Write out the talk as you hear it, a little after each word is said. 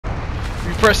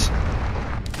Repress.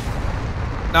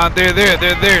 Nah, they're there.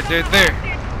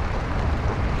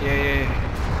 Yeah.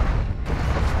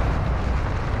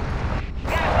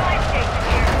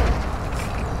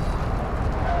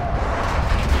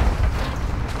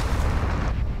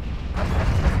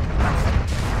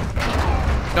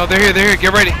 No, they're here.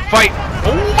 Get ready. Fight.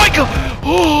 Oh my god.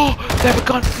 Oh, they have a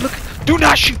gun. Look. Do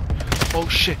not shoot. Oh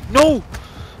shit. No.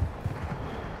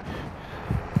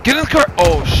 Get in the car.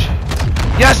 Oh shit.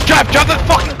 Yes, drive the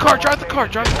fucking car. Drive the car.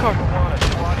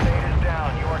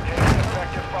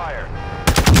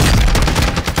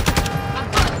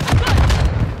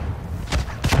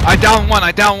 I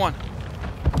down one.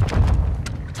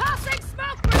 Tossing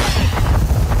smoke.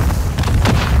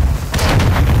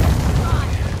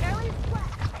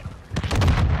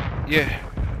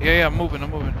 Yeah, I'm moving. Yeah.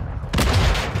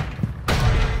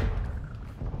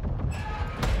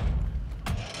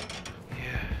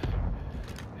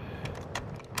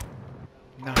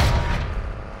 No.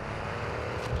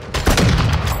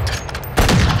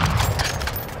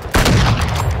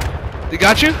 They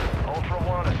got you? Ultra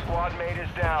One, a squad mate is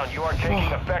down. You are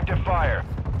taking effective fire.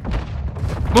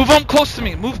 Move on close to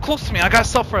me. I got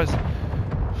self-res.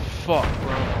 Fuck,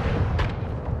 bro.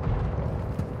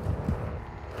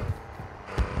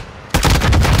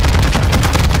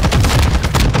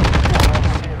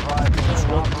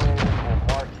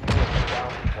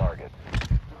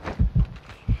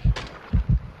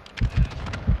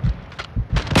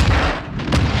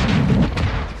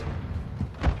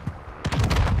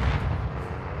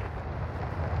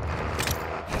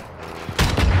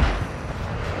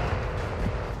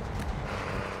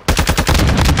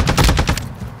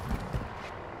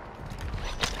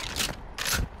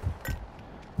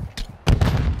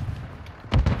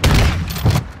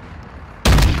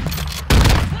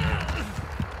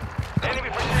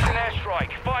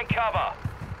 Find cover.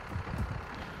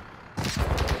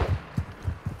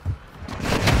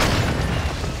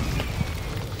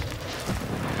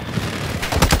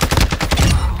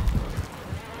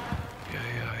 Yeah.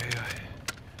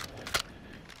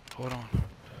 Hold on.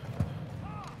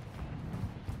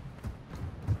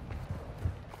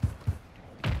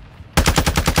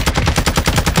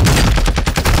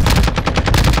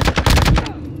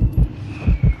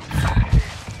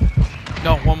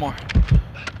 No, one more.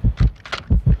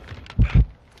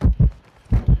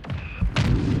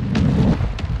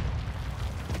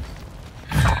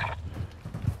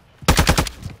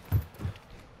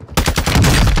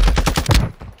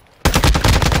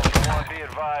 Be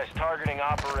advised, targeting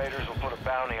operators will put a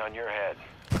bounty on your head.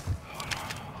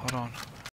 Hold on.